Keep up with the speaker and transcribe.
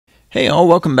Hey all,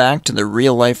 welcome back to the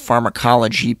Real Life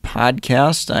Pharmacology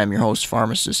podcast. I'm your host,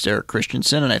 pharmacist Eric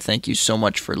Christensen, and I thank you so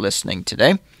much for listening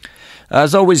today.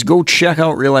 As always, go check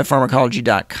out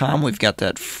reallifepharmacology.com. We've got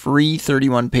that free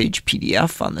 31-page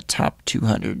PDF on the top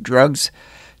 200 drugs.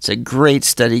 It's a great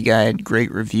study guide, great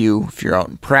review if you're out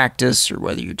in practice or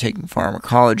whether you're taking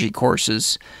pharmacology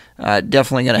courses.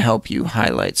 Definitely going to help you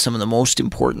highlight some of the most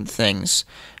important things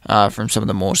from some of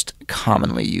the most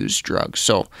commonly used drugs.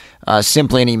 So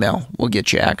simply an email will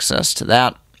get you access to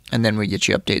that, and then we get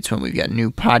you updates when we've got new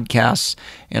podcasts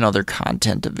and other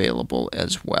content available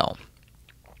as well.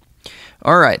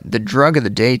 All right, the drug of the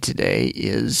day today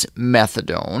is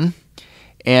methadone,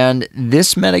 and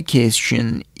this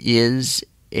medication is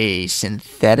a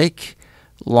synthetic,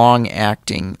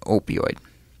 long-acting opioid.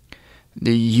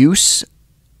 The use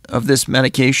of this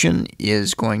medication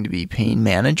is going to be pain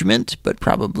management, but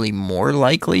probably more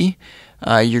likely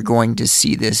you're going to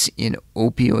see this in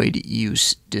opioid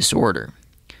use disorder.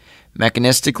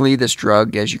 Mechanistically, this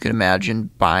drug, as you can imagine,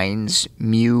 binds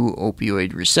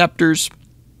mu-opioid receptors,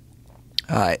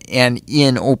 and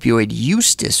in opioid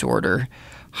use disorder,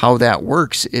 how that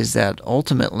works is that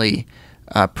ultimately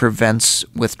prevents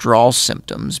withdrawal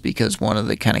symptoms, because one of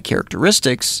the kind of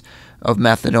characteristics of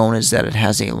methadone is that it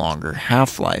has a longer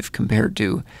half-life compared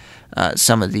to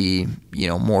some of the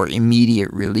more immediate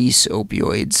release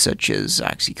opioids such as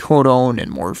oxycodone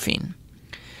and morphine.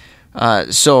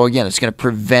 So again, it's going to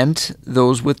prevent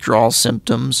those withdrawal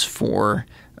symptoms for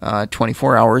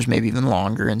 24 hours, maybe even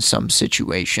longer in some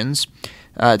situations.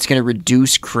 It's going to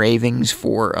reduce cravings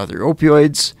for other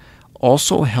opioids.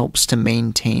 Also helps to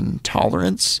maintain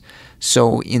tolerance.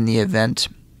 So in the event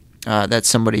that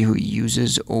somebody who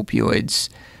uses opioids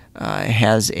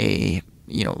has a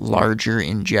larger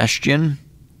ingestion,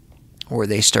 or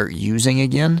they start using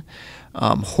again,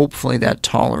 hopefully that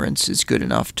tolerance is good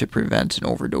enough to prevent an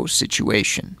overdose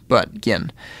situation. But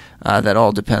again, that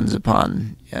all depends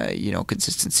upon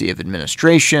consistency of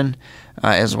administration,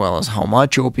 as well as how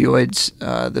much opioids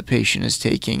the patient is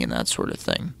taking and that sort of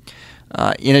thing.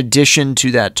 In addition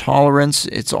to that tolerance,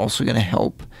 it's also going to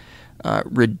help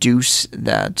reduce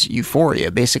that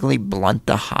euphoria, basically blunt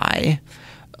the high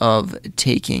of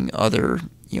taking other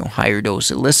higher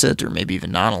dose illicit or maybe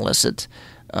even non-illicit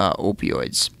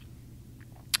opioids.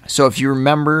 So if you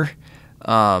remember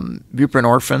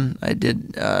buprenorphine, I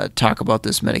did talk about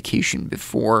this medication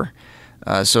before.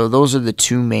 So those are the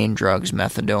two main drugs,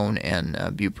 methadone and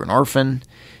buprenorphine,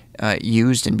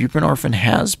 used. And buprenorphine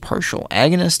has partial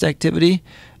agonist activity,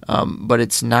 but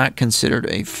it's not considered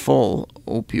a full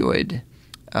opioid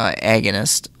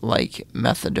agonist like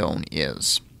methadone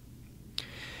is.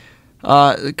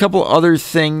 A couple other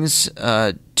things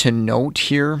to note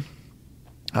here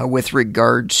with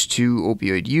regards to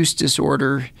opioid use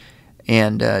disorder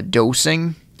and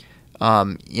dosing.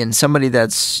 In somebody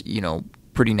that's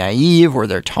pretty naive, or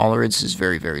their tolerance is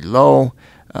very, very low,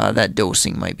 that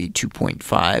dosing might be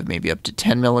 2.5, maybe up to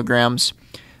 10 milligrams.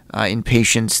 In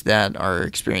patients that are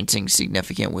experiencing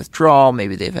significant withdrawal,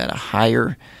 maybe they've had a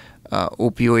higher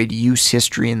opioid use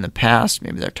history in the past,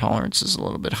 maybe their tolerance is a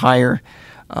little bit higher.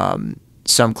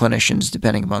 Some clinicians,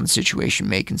 depending upon the situation,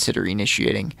 may consider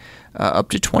initiating up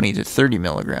to 20 to 30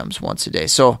 milligrams once a day.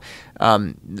 So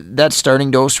that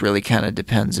starting dose really kind of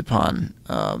depends upon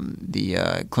the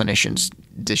clinician's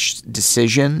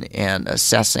decision and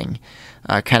assessing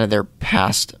kind of their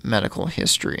past medical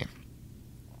history.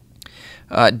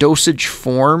 Dosage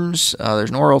forms, there's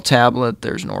an oral tablet,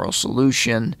 there's an oral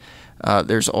solution,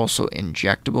 there's also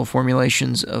injectable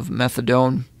formulations of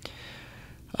methadone.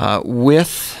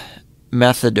 With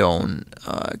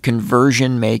methadone,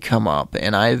 conversion may come up,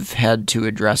 and I've had to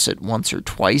address it once or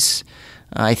twice.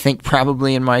 I think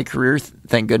probably in my career,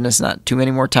 thank goodness not too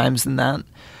many more times than that.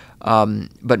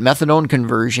 But methadone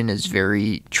conversion is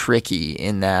very tricky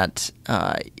in that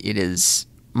it is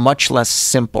much less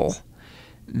simple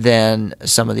than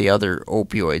some of the other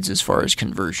opioids as far as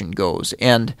conversion goes.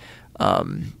 And,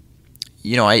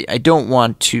 I don't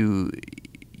want to,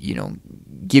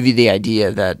 give you the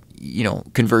idea that,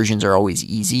 conversions are always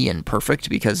easy and perfect,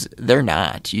 because they're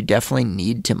not. You definitely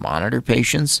need to monitor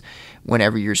patients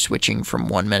whenever you're switching from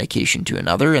one medication to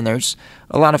another, and there's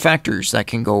a lot of factors that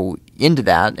can go into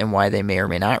that and why they may or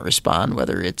may not respond,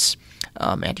 whether it's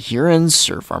adherence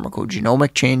or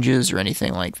pharmacogenomic changes or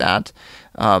anything like that.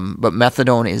 But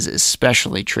methadone is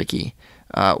especially tricky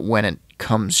when it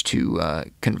comes to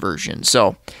conversion.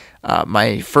 So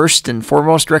my first and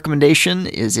foremost recommendation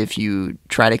is, if you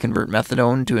try to convert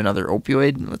methadone to another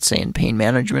opioid, let's say in pain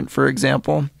management, for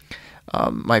example,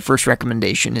 my first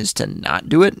recommendation is to not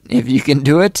do it if you can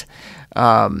do it.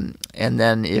 And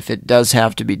then if it does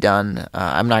have to be done,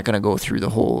 I'm not going to go through the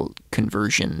whole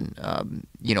conversion,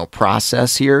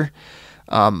 process here.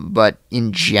 But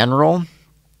in general,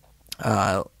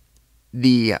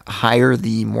 the higher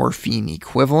the morphine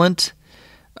equivalent,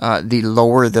 the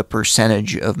lower the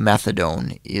percentage of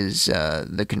methadone is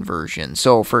the conversion.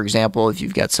 So, for example, if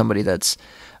you've got somebody that's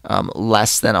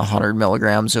less than 100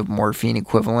 milligrams of morphine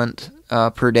equivalent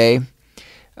per day,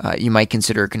 you might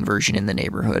consider a conversion in the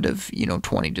neighborhood of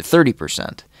 20 to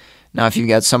 30%. Now, if you've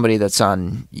got somebody that's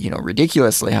on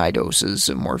ridiculously high doses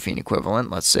of morphine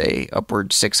equivalent, let's say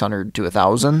upward 600 to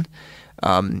 1,000,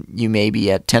 you may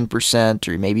be at 10%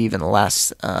 or maybe even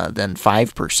less than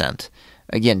 5%.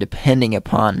 Again, depending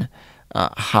upon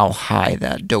how high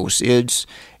that dose is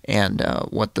and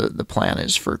what the plan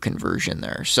is for conversion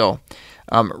there. So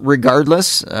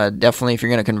regardless, definitely if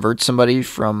you're going to convert somebody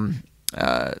from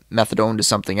methadone to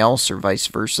something else or vice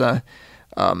versa,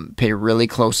 pay really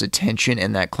close attention,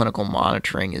 and that clinical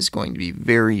monitoring is going to be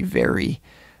very, very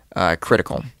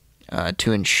critical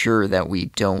to ensure that we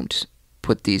don't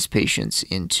put these patients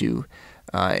into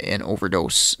an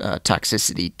overdose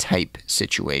toxicity type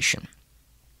situation.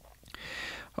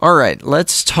 All right,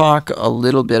 let's talk a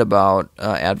little bit about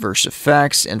adverse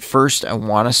effects. And first, I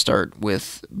want to start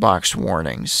with boxed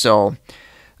warnings. So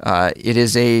it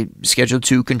is a Schedule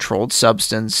II controlled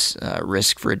substance,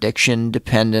 risk for addiction,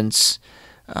 dependence.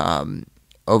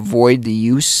 Avoid the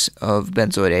use of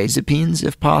benzodiazepines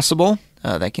if possible.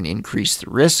 That can increase the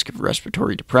risk of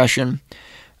respiratory depression.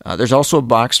 There's also a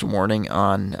boxed warning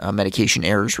on medication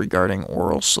errors regarding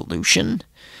oral solution.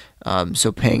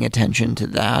 So paying attention to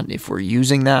that if we're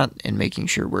using that and making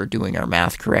sure we're doing our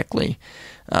math correctly,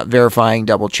 verifying,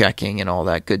 double checking, and all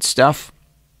that good stuff.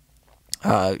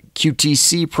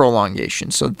 QTC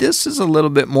prolongation. So this is a little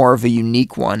bit more of a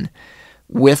unique one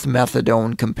with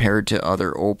methadone compared to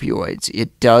other opioids.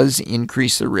 It does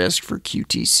increase the risk for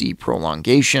QTC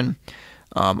prolongation.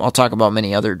 I'll talk about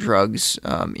many other drugs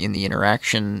in the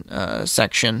interaction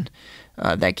section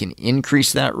that can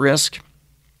increase that risk.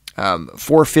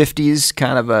 450 is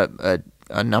kind of a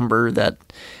number that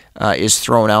is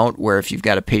thrown out where if you've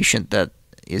got a patient that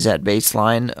is at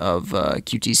baseline of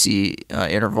QTC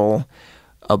interval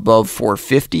above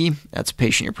 450, that's a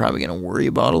patient you're probably going to worry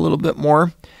about a little bit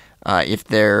more. If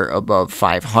they're above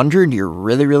 500, you're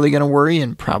really, really going to worry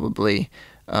and probably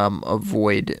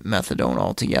avoid methadone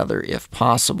altogether if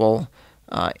possible,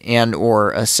 and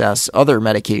or assess other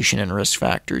medication and risk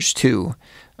factors too,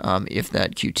 if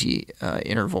that QT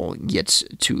interval gets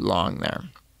too long there.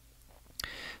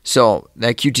 So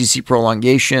that QTC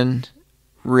prolongation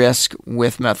risk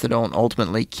with methadone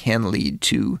ultimately can lead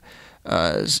to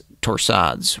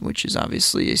torsades, which is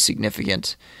obviously a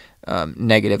significant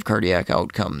negative cardiac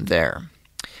outcome there.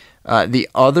 The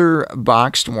other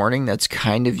boxed warning that's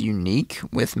kind of unique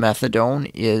with methadone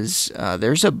is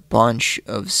there's a bunch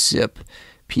of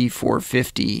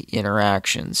CYP-P450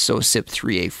 interactions. So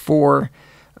CYP3A4,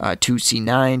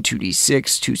 2C9,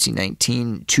 2D6,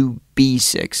 2C19,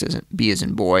 2B6, as in B as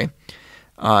in boy,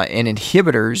 and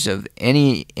inhibitors of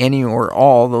any or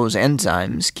all those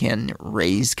enzymes can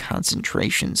raise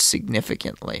concentrations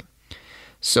significantly.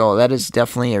 So that is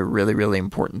definitely a really, really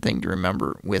important thing to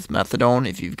remember with methadone.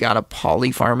 If you've got a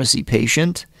polypharmacy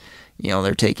patient,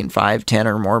 they're taking 5, 10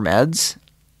 or more meds,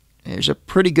 there's a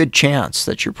pretty good chance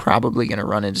that you're probably going to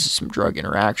run into some drug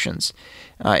interactions,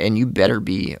 and you better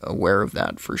be aware of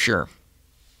that for sure.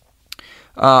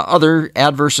 Other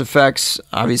adverse effects,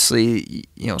 obviously,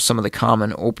 some of the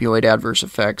common opioid adverse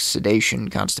effects, sedation,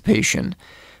 constipation,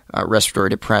 respiratory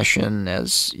depression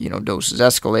as doses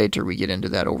escalate or we get into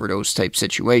that overdose type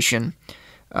situation.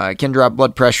 Can drop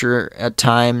blood pressure at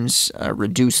times,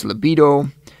 reduce libido,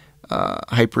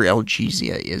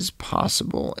 hyperalgesia is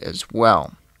possible as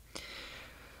well.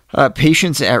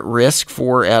 Patients at risk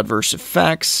for adverse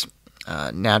effects,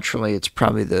 naturally it's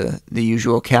probably the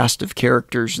usual cast of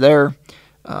characters there.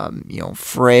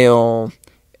 Frail,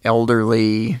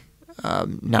 elderly,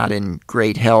 not in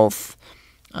great health,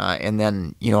 and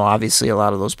then, obviously a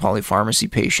lot of those polypharmacy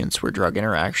patients where drug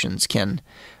interactions can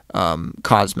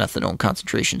cause methadone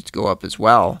concentrations to go up as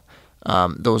well.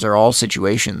 Those are all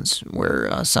situations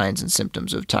where signs and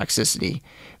symptoms of toxicity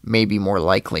may be more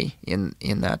likely in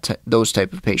those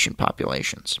type of patient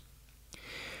populations.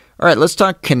 All right, let's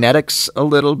talk kinetics a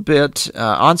little bit.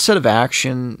 Onset of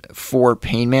action for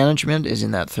pain management is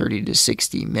in that 30 to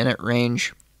 60 minute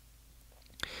range.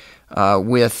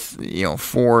 With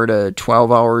 4 to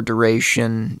 12 hour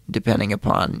duration, depending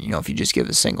upon if you just give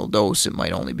a single dose, it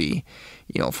might only be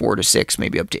 4 to 6,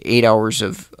 maybe up to 8 hours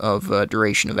of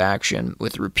duration of action.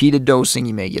 With repeated dosing,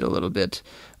 you may get a little bit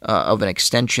of an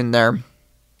extension there.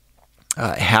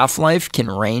 Half-life can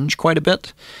range quite a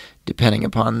bit depending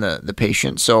upon the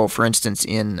patient. So, for instance,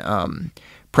 in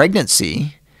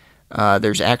pregnancy,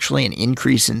 there's actually an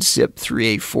increase in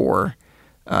CYP3A4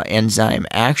 enzyme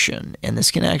action, and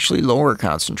this can actually lower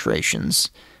concentrations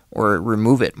or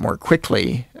remove it more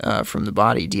quickly from the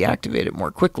body, deactivate it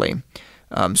more quickly.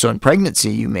 So in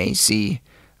pregnancy, you may see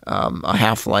a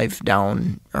half-life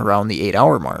down around the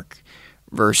 8-hour mark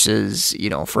versus,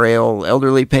 frail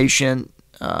elderly patient,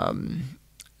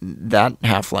 that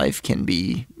half-life can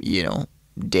be,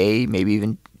 day, maybe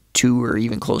even 2 or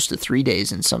even close to 3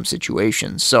 days in some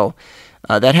situations. So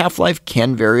that half-life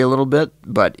can vary a little bit,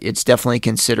 but it's definitely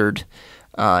considered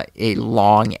a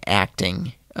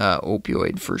long-acting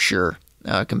opioid for sure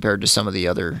compared to some of the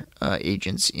other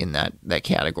agents in that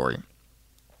category.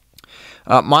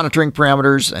 Monitoring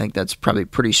parameters, I think that's probably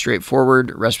pretty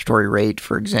straightforward. Respiratory rate,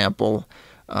 for example,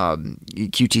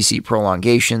 QTC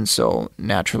prolongation, so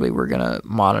naturally we're going to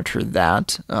monitor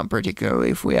that,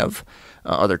 particularly if we have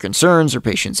other concerns or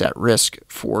patients at risk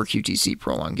for QTC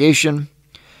prolongation.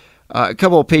 A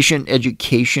couple of patient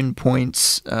education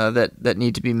points that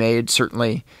need to be made.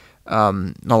 Certainly,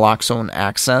 naloxone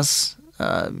access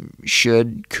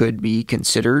could be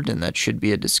considered, and that should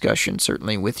be a discussion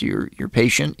certainly with your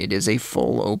patient. It is a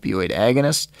full opioid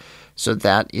agonist, so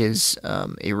that is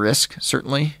a risk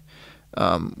certainly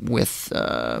with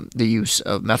the use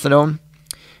of methadone.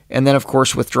 And then, of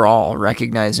course, withdrawal,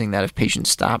 recognizing that if patients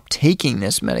stop taking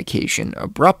this medication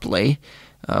abruptly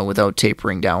without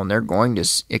tapering down, they're going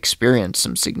to experience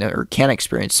some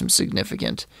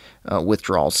significant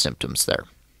withdrawal symptoms there.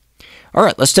 All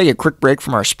right, let's take a quick break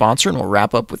from our sponsor, and we'll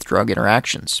wrap up with drug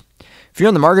interactions. If you're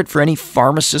on the market for any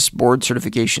pharmacist board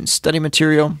certification study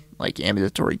material like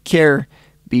ambulatory care,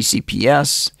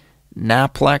 BCPS,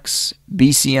 NAPLEX,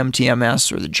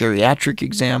 BCMTMS, or the geriatric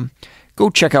exam, go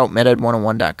check out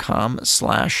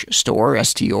meded101.com/store,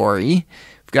 S-T-O-R-E. We've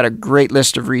got a great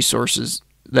list of resources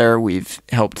there. We've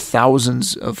helped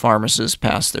thousands of pharmacists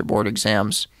pass their board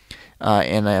exams,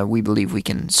 and we believe we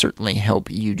can certainly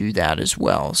help you do that as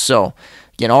well. So,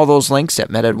 again, all those links at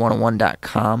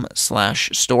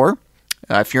meded101.com/store.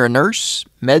 If you're a nurse,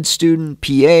 med student,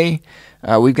 PA,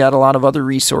 we've got a lot of other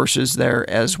resources there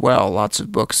as well. Lots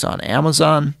of books on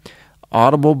Amazon,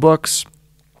 Audible books,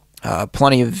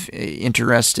 plenty of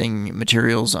interesting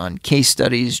materials on case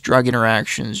studies, drug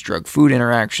interactions, drug-food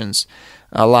interactions,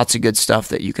 lots of good stuff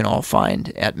that you can all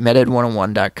find at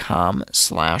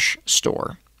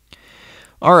meded101.com/store.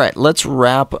 All right, let's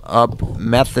wrap up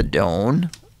methadone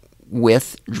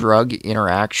with drug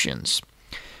interactions.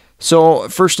 So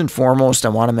first and foremost, I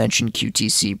want to mention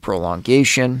QTC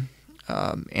prolongation,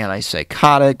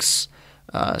 antipsychotics,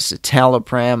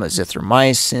 citalopram,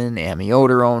 azithromycin,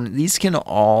 amiodarone. These can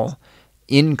all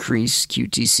increase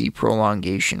QTC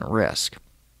prolongation risk.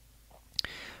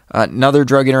 Another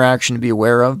drug interaction to be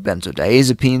aware of,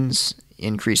 benzodiazepines,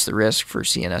 increase the risk for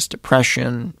CNS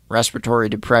depression, respiratory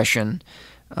depression,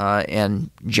 and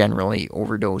generally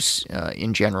overdose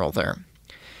in general there.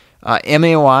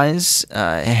 MAOIs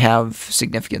have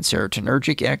significant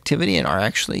serotonergic activity and are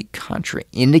actually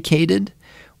contraindicated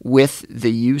with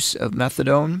the use of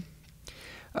methadone.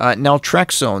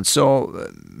 Naltrexone.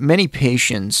 So many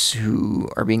patients who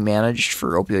are being managed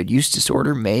for opioid use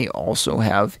disorder may also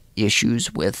have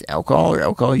issues with alcohol or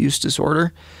alcohol use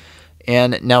disorder.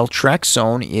 And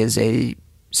naltrexone is a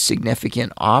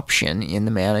significant option in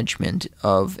the management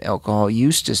of alcohol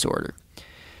use disorder.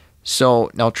 So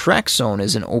naltrexone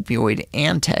is an opioid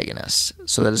antagonist,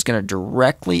 so that is going to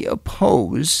directly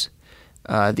oppose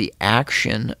the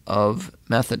action of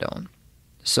methadone.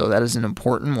 So that is an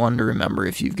important one to remember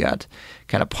if you've got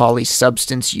kind of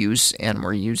polysubstance use and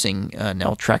we're using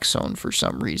naltrexone for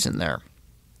some reason there.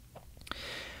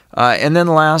 And then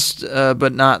last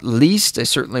but not least, I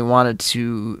certainly wanted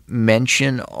to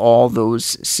mention all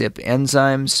those CYP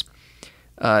enzymes.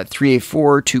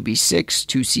 3A4, 2B6,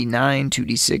 2C9,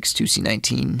 2D6,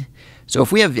 2C19. So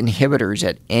if we have inhibitors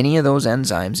at any of those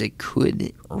enzymes, it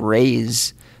could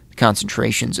raise the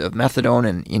concentrations of methadone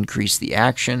and increase the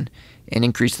action and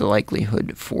increase the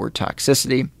likelihood for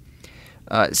toxicity.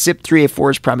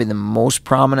 CYP3A4 is probably the most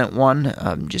prominent one,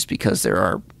 just because there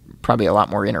are probably a lot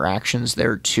more interactions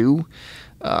there too.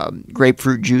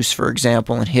 Grapefruit juice, for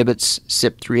example, inhibits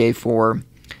CYP3A4.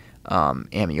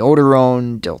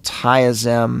 Amiodarone,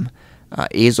 diltiazem,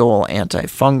 azole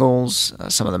antifungals,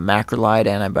 some of the macrolide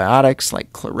antibiotics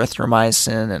like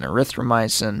clarithromycin and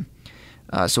erythromycin.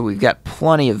 So we've got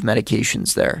plenty of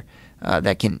medications there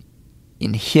that can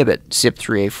inhibit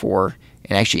CYP3A4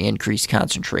 and actually increase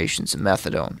concentrations of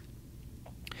methadone.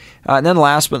 And then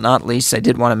last but not least, I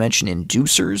did want to mention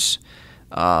inducers,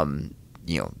 carbamazepine,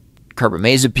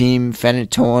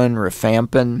 phenytoin,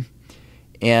 rifampin.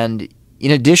 And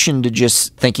in addition to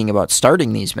just thinking about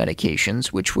starting these medications,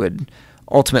 which would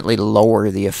ultimately lower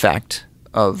the effect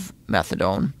of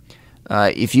methadone,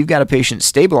 if you've got a patient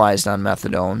stabilized on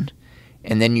methadone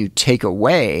and then you take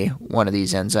away one of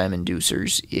these enzyme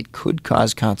inducers, it could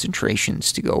cause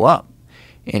concentrations to go up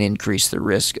and increase the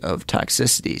risk of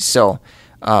toxicity. So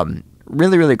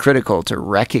really, really critical to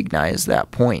recognize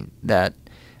that point, that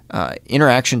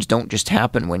interactions don't just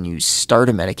happen when you start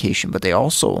a medication, but they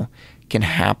also can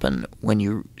happen when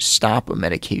you stop a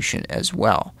medication as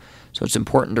well. So it's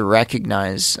important to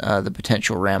recognize the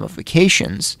potential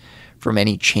ramifications from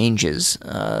any changes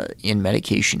in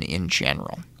medication in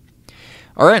general.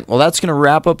 All right, well, that's going to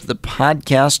wrap up the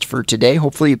podcast for today.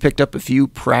 Hopefully you picked up a few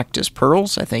practice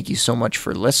pearls. I thank you so much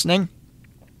for listening.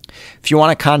 If you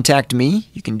want to contact me,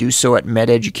 you can do so at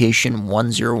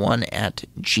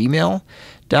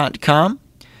mededucation101@gmail.com.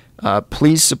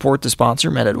 Please support the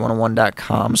sponsor,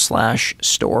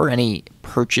 meded101.com/store. Any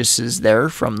purchases there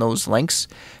from those links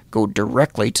go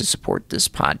directly to support this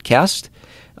podcast.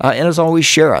 And as always,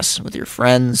 share us with your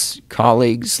friends,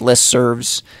 colleagues,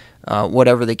 listservs,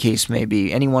 whatever the case may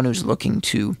be. Anyone who's looking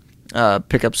to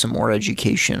pick up some more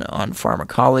education on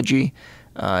pharmacology,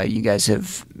 you guys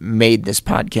have made this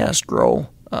podcast grow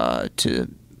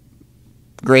to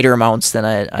greater amounts than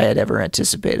I had ever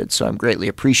anticipated. So I greatly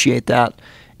appreciate that.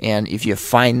 And if you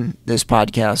find this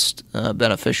podcast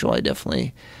beneficial, I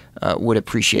definitely would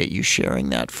appreciate you sharing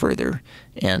that further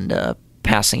and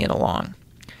passing it along.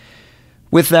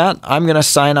 With that, I'm going to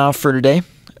sign off for today.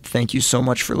 Thank you so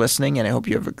much for listening, and I hope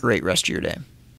you have a great rest of your day.